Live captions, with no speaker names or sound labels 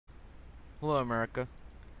Hello, America.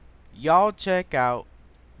 Y'all check out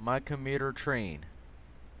my commuter train.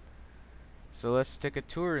 So let's take a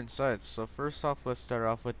tour inside. So first off, let's start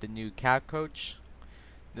off with the new cab coach.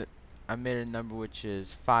 I made a number which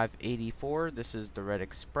is 584. This is the Red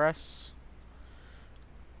Express.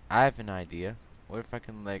 I have an idea. What if I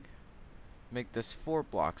can make this 4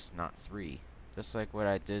 blocks, not 3? Just like what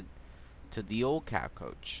I did to the old cab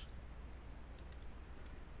coach.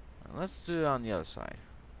 Let's do it on the other side.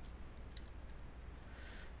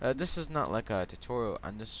 This is not like a tutorial.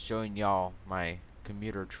 I'm just showing y'all my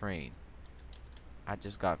commuter train. I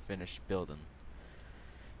just got finished building.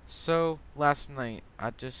 So last night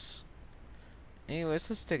anyways,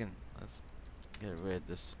 let's get rid of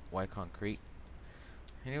this white concrete.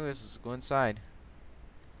 Anyways, let's go inside.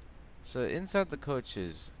 So inside the coach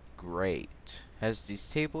is great. Has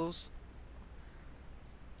these tables.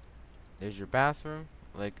 There's your bathroom,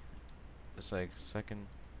 second.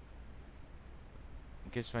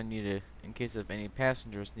 In case if any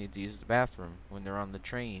passengers need to use the bathroom when they're on the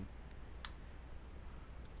train.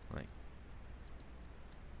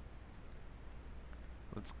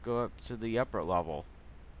 Let's go up to the upper level.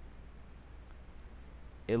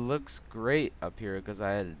 It looks great up here because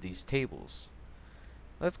I added these tables.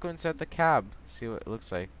 Let's go inside the cab, see what it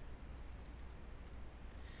looks like.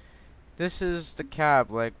 This is the cab,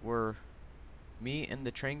 where me and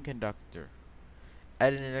the train conductor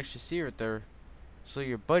added an extra seat right there, so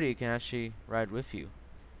your buddy can actually ride with you.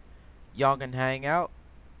 Y'all can hang out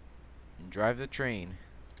and drive the train.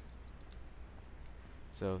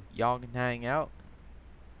 So y'all can hang out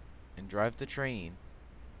and drive the train.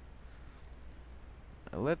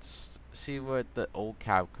 Let's see what the old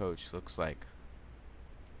cab coach looks like.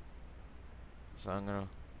 So I'm gonna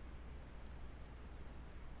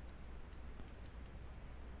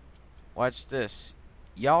watch this.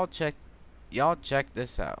 Y'all check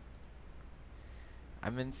this out.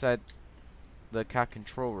 I'm inside the cab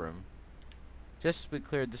control room. Just to be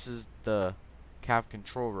clear, this is the cab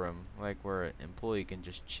control room, where an employee can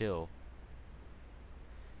just chill.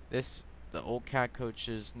 The old cab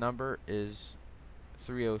coach's number is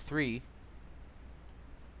 303.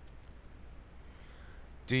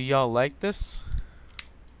 Do y'all like this?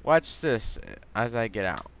 Watch this as I get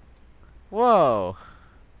out. Whoa!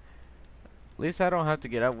 At least I don't have to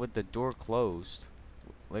get out with the door closed,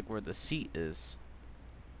 where the seat is.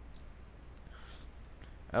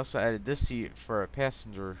 I also added this seat for a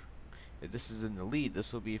passenger. If this is in the lead,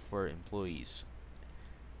 this will be for employees.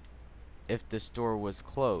 If this door was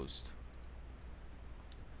closed.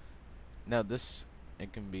 Now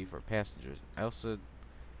it can be for passengers.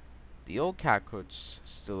 The old cab coach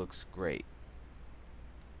still looks great.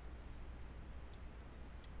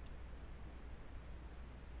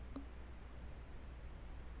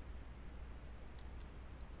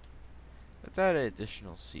 Let's add an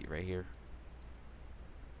additional seat right here.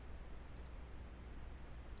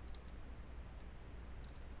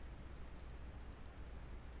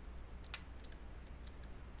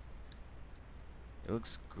 It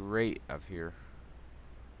looks great up here.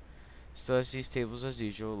 Still has these tables as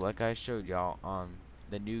usual, like I showed y'all on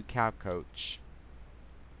the new cab coach.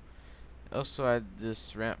 Also had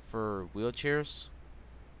this ramp for wheelchairs.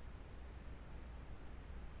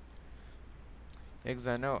 Because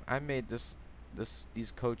I know I made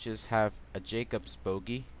these coaches have a Jacob's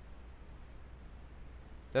bogie.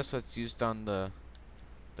 That's what's used on the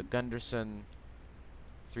Gunderson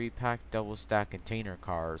 3-pack double stack container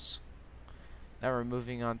cars. Now we're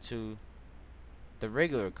moving on to the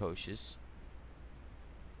regular coaches.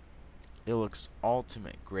 It looks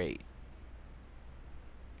ultimate great.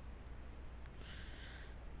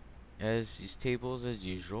 It has these tables as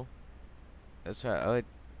usual. That's what I like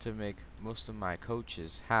to make most of my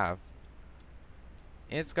coaches have.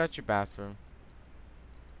 And it's got your bathroom.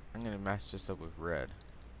 I'm gonna match this up with red.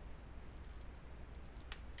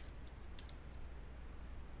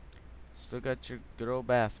 Still got your good old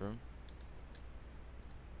bathroom.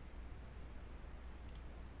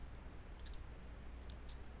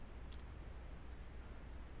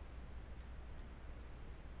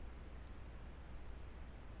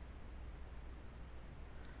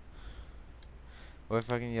 What if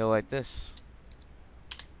I can yell like this?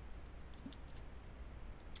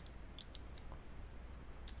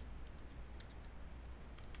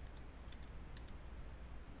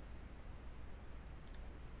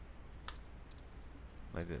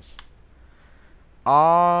 Like this.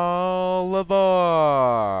 All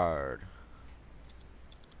aboard!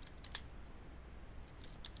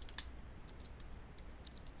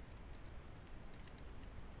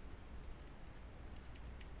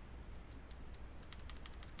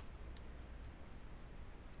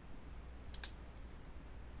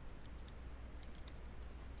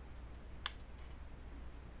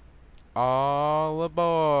 All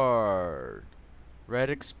aboard!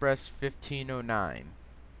 Red Express 1509.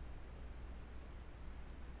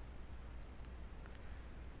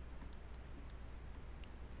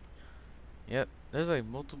 Yep, there's like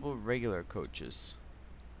multiple regular coaches.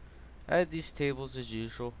 I had these tables as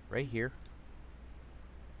usual right here.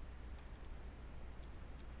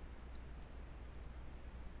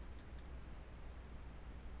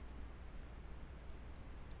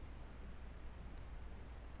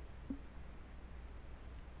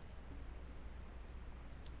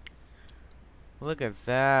 Look at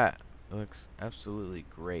that. It looks absolutely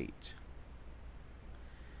great.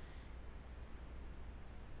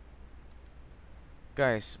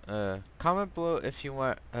 Guys, comment below if you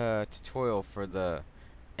want a tutorial for the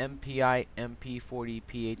MPI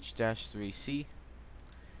MP40PH-3C,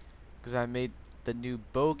 because I made the new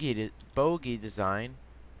bogey design.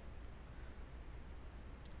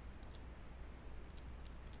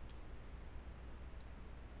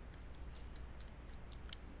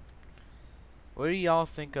 What do y'all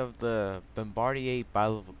think of the Bombardier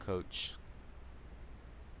bi-level coach?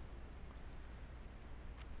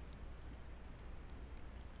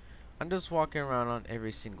 I'm just walking around on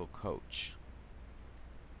every single coach.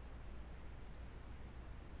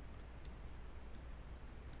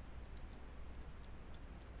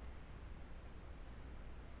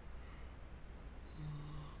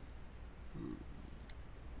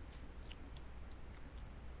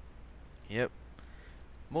 Yep.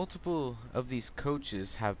 Multiple of these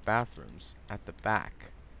coaches have bathrooms at the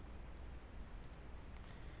back.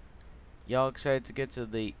 Y'all excited to get to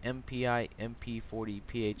the MPI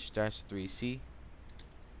MP40PH-3C?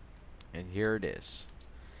 And here it is.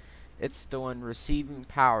 It's the one receiving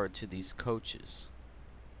power to these coaches.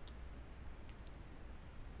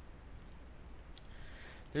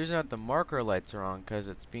 There's not the marker lights are on because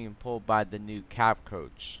it's being pulled by the new cab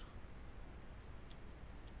coach.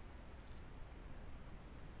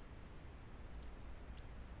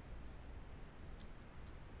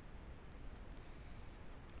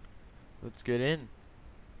 Let's get in.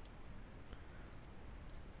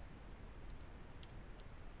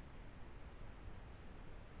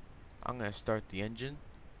 I'm gonna start the engine.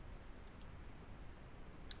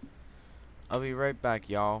 I'll be right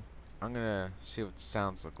back, y'all. I'm gonna see what the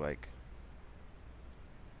sounds look like.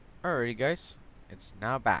 Alrighty, guys. It's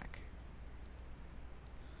now back.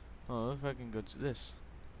 Oh, if I can go to this.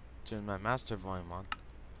 Turn my master volume on.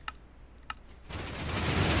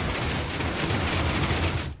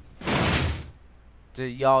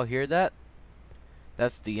 Did y'all hear that?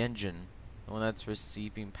 That's the engine, the one that's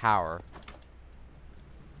receiving power.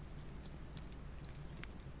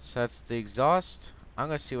 So that's the exhaust. I'm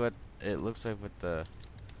gonna see what it looks like with the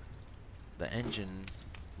engine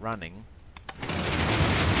running.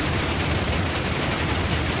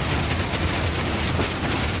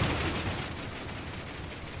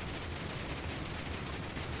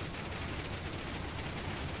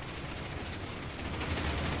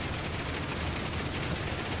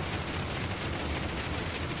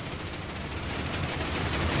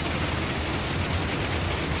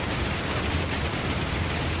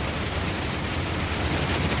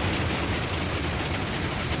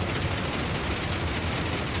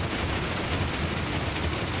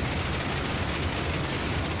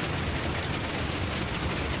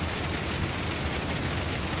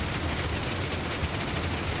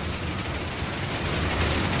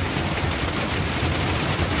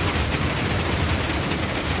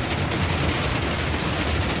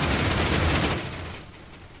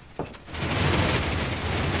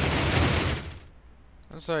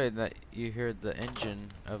 I'm sorry that you heard the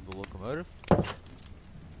engine of the locomotive.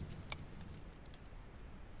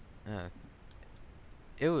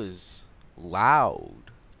 It was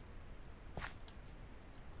loud.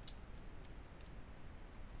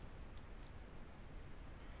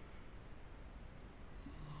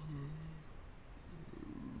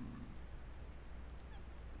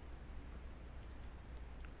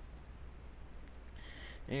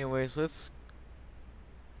 Anyways, let's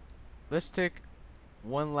take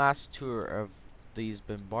one last tour of these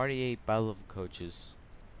Bombardier bi-level coaches.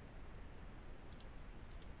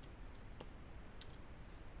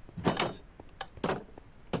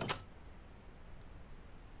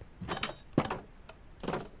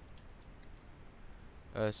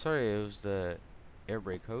 Sorry, it was the air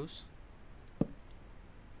brake hose.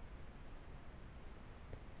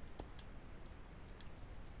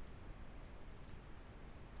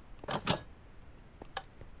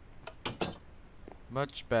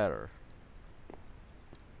 Much better.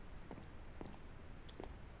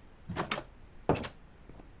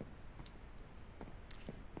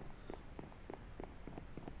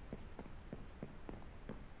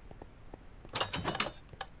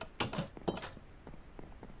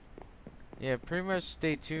 Yeah, pretty much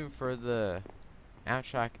stay tuned for the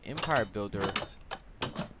Amtrak Empire Builder.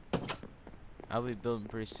 I'll be building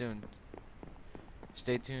pretty soon.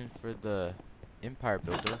 Stay tuned for the Empire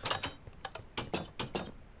Builder.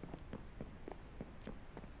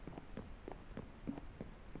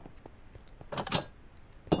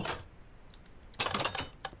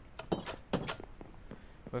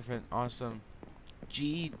 With an awesome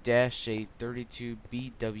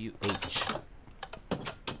G-A32BWH.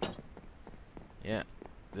 Yeah,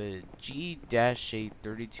 the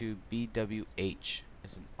G-A32BWH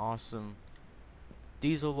is an awesome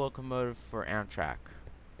diesel locomotive for Amtrak.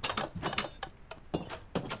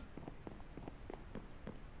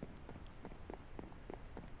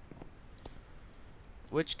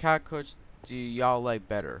 Which cat coach do y'all like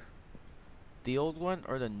better? The old one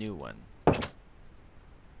or the new one?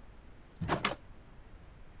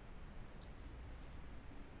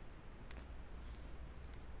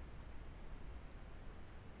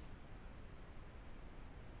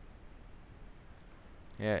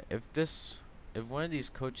 Yeah, if one of these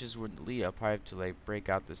coaches wouldn't leave, I'll probably have to like break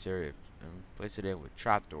out this area and place it in with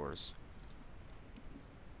trapdoors.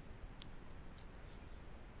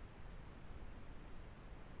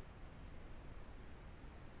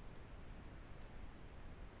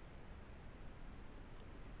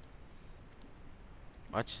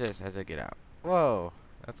 Watch this as I get out. Whoa,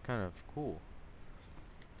 that's kind of cool.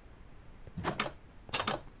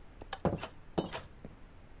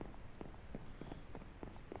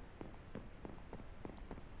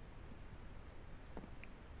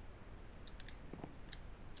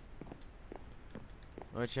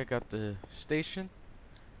 When I check out the station,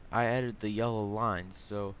 I added the yellow line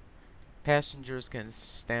so passengers can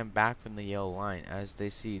stand back from the yellow line as they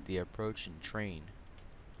see the approaching train.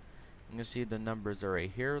 You can see the numbers are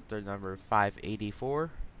right here. They're number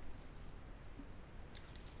 584.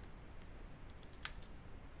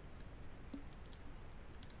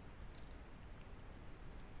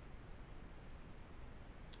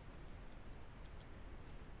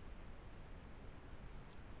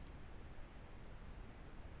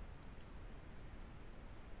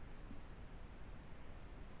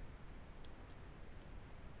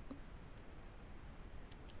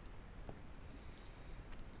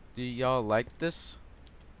 Do y'all like this?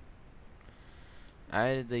 I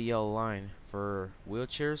added the yellow line for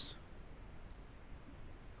wheelchairs.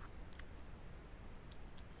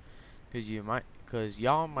 Cause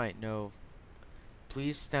y'all might know.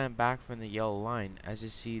 Please stand back from the yellow line as you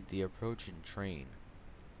see the approaching train.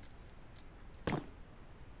 I'm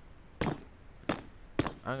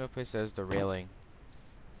gonna place it as the railing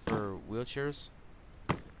for wheelchairs.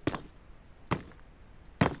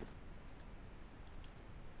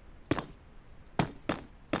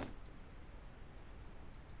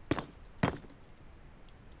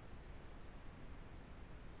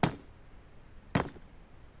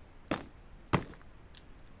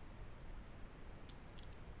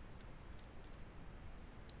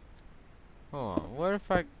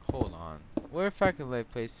 Hold on. What if I could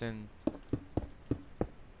like place in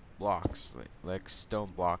blocks like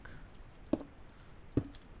stone block?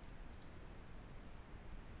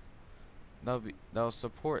 That'll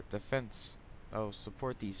support the fence. That'll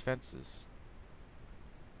support these fences.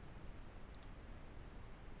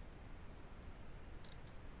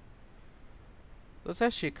 Let's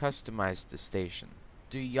actually customize the station.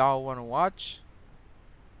 Do y'all want to watch?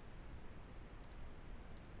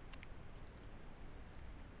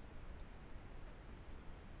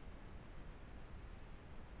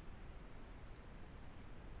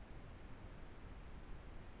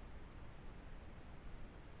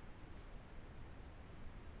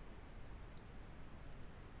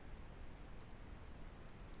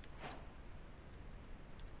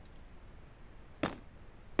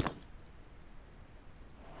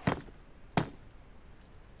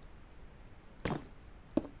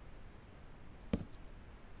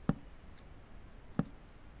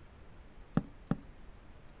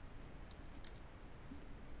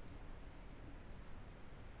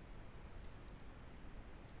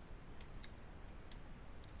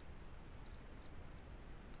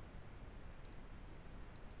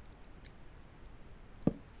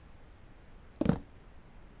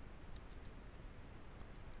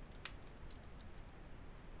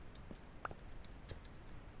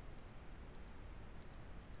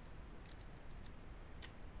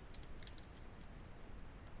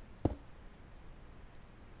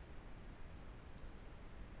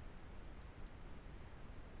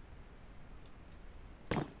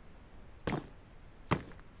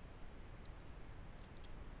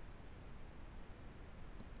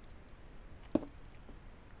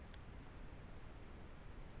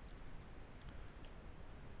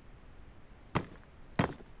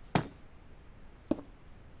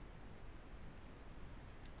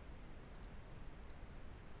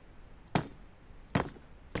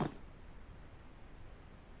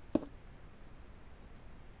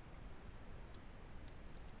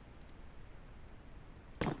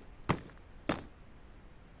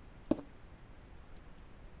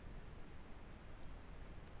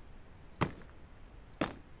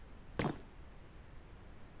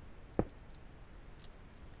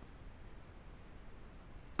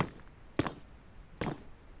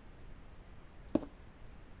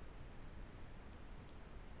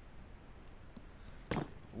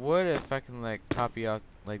 if I can like copy out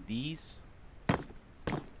like these.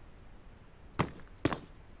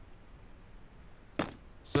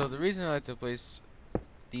 So the reason I like to place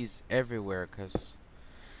these everywhere,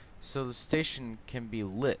 so the station can be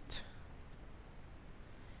lit.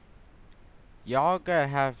 Y'all gotta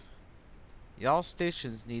have, y'all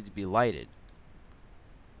stations need to be lighted.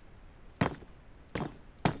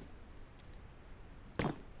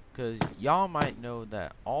 Cause y'all might know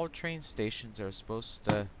that all train stations are supposed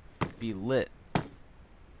to be lit.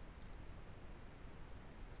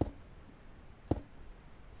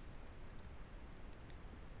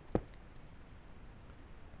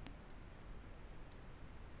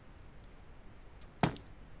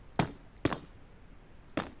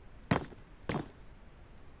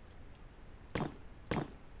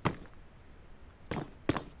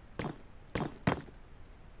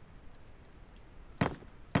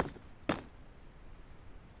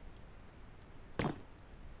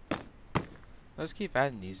 Let's keep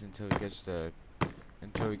adding these until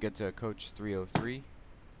we get to coach 303.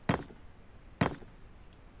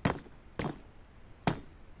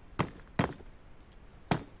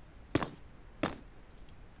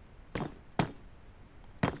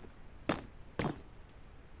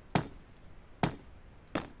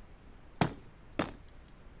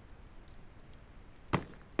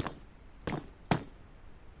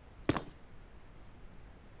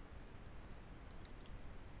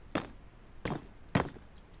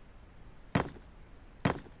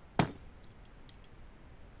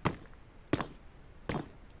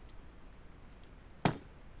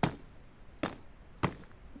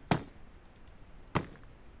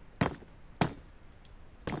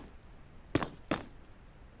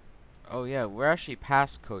 Oh yeah, we're actually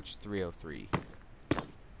past coach 303.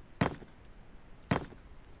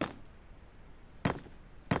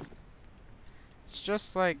 It's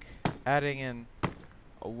just like adding in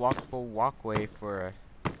a walkable walkway for a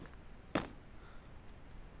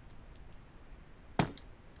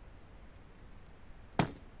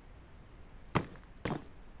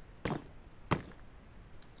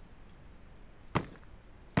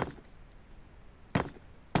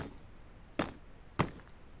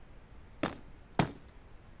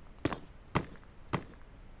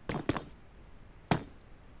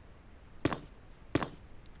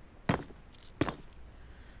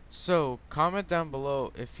So, comment down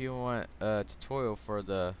below if you want a tutorial for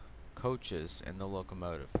the coaches and the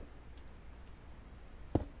locomotive.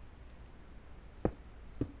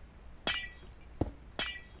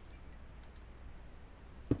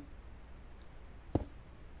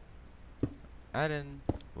 Add in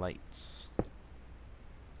lights.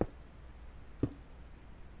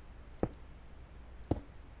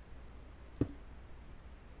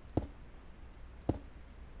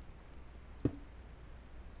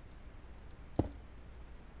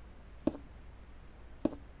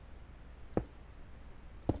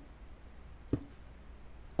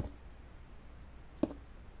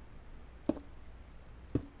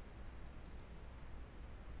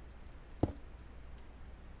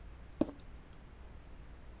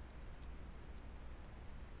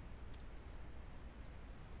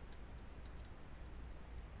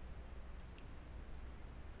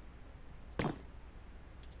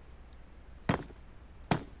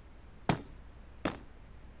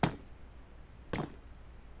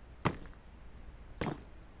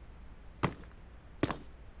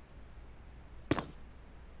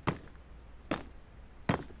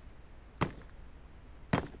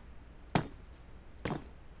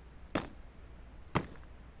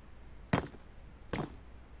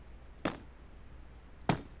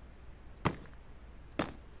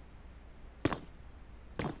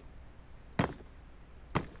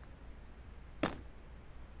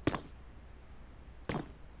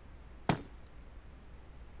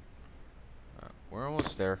 We're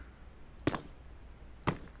almost there.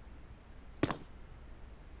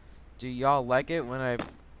 Do y'all like it when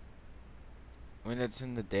it's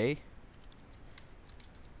in the day?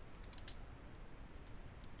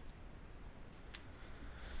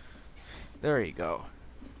 There you go.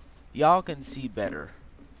 Y'all can see better.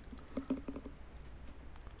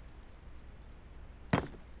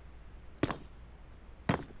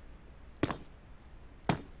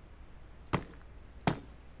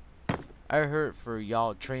 I heard for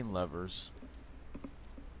y'all train lovers,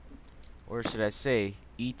 or should I say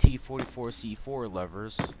ET44C4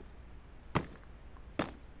 lovers.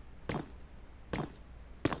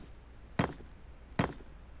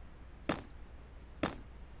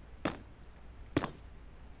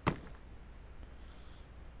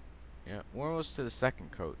 Yeah, we're almost to the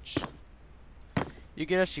second coach. you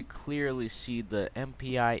can actually clearly see the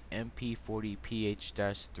MPI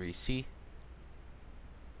MP40PH-3C.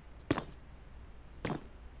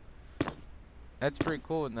 That's pretty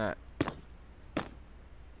cool in that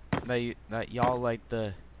y'all like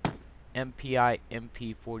the MPI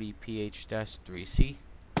MP40PH-3C.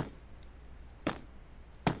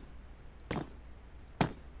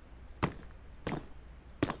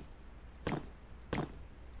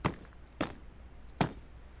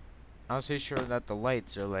 I'm also sure that the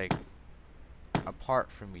lights are like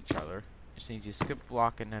apart from each other, which means you skip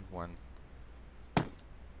block and add one.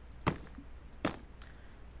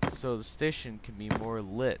 So the station can be more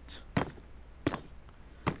lit.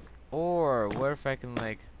 Or what if I can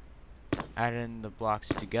like add in the blocks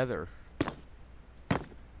together?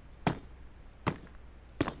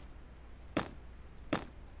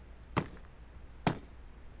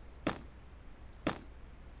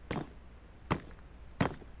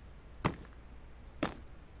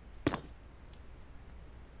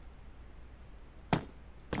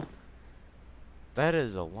 That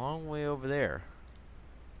is a long way over there.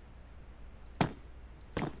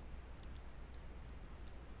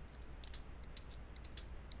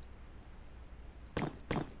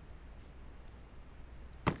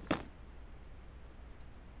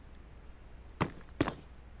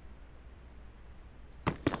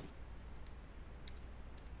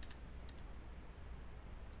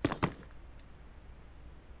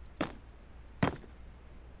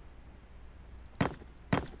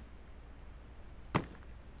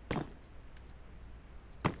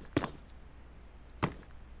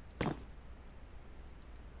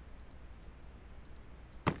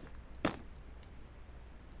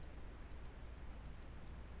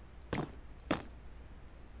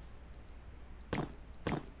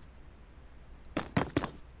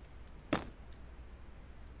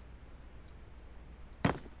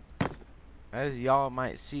 As y'all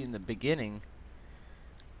might see in the beginning,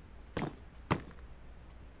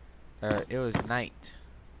 it was night.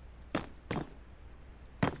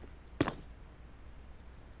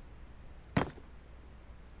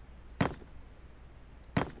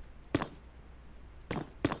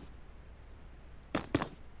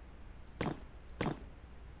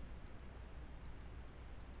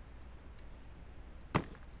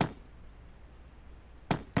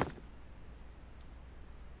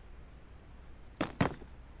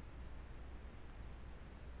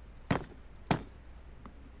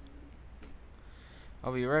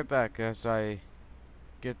 I'll be right back as I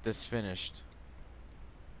get this finished.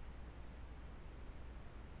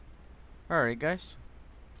 Alright guys,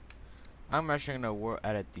 I'm actually gonna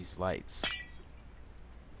edit these lights.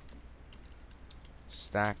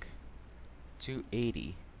 Stack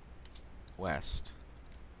 280 west.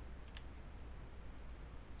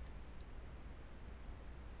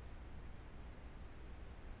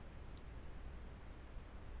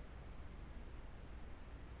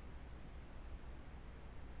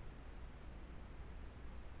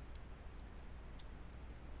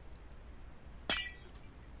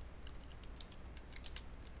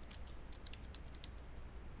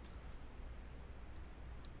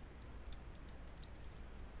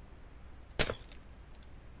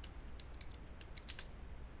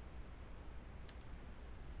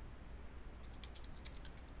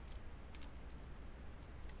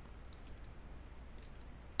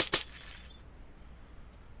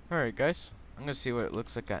 Alright guys, I'm gonna see what it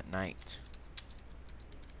looks like at night.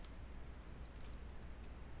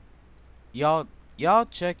 Y'all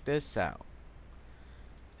check this out.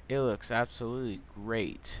 It looks absolutely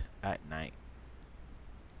great at night.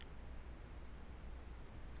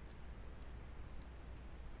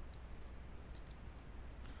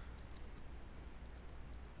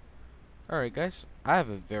 Alright guys, I have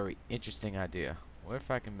a very interesting idea. What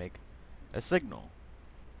if I can make a signal?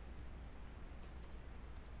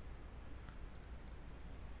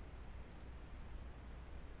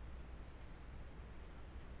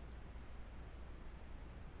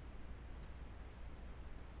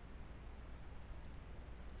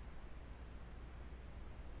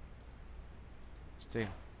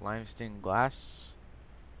 Lime stained glass,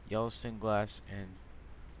 yellow stained glass, and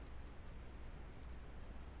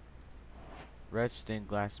red stained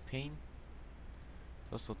glass pane.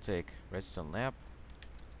 This will take redstone lamp,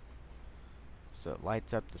 so it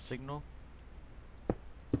lights up the signal.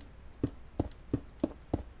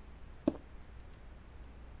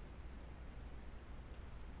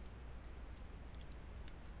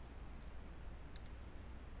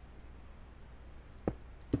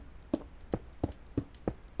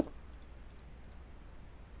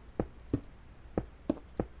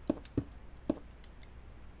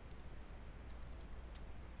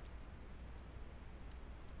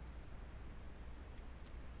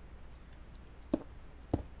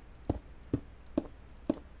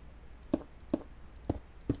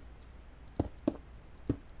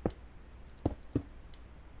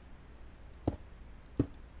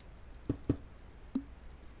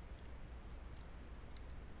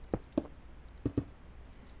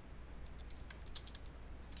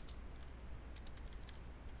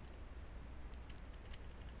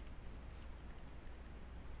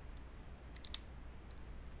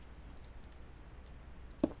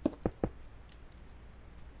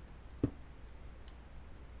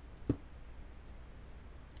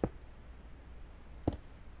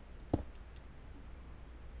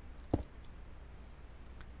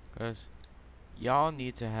 Because y'all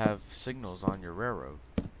need to have signals on your railroad.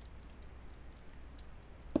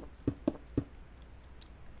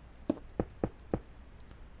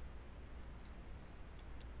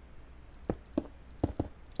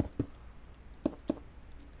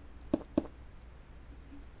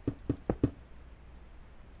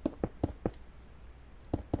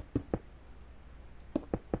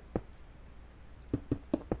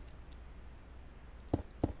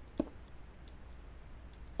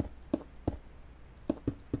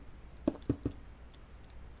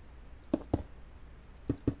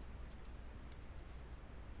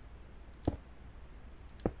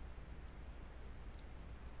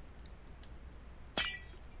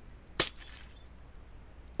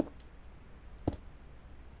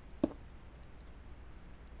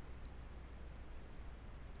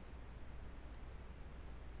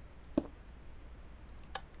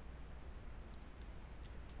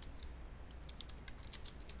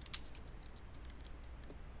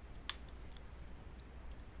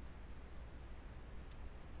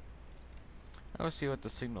 I want to see what the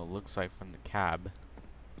signal looks like from the cab.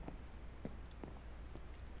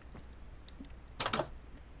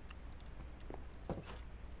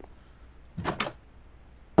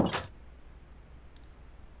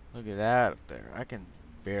 Look at that up there. I can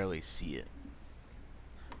barely see it.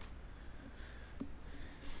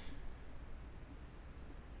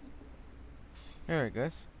 Alright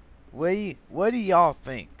guys. What do y'all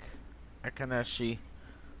think? I can actually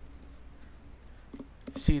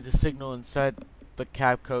see the signal inside the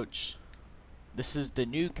cab coach. This is the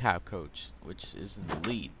new cab coach, which is in the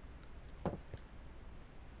lead.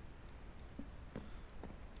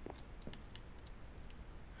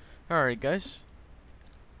 Alright guys.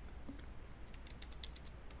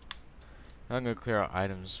 I'm gonna clear out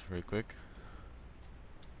items really quick.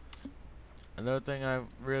 Another thing I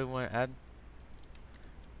really want to add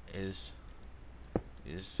is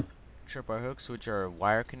tripwire hooks, which are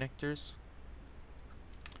wire connectors.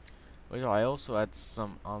 Which I also add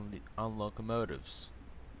some on locomotives.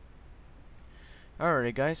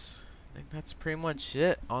 Alrighty guys, I think that's pretty much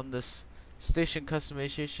it on this station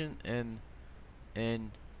customization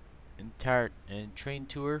and train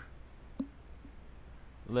tour.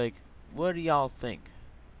 Like, what do y'all think?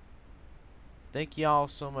 Thank y'all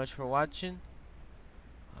so much for watching.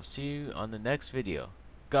 I'll see you on the next video.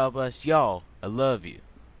 God bless y'all. I love you.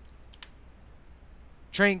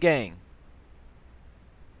 Train gang.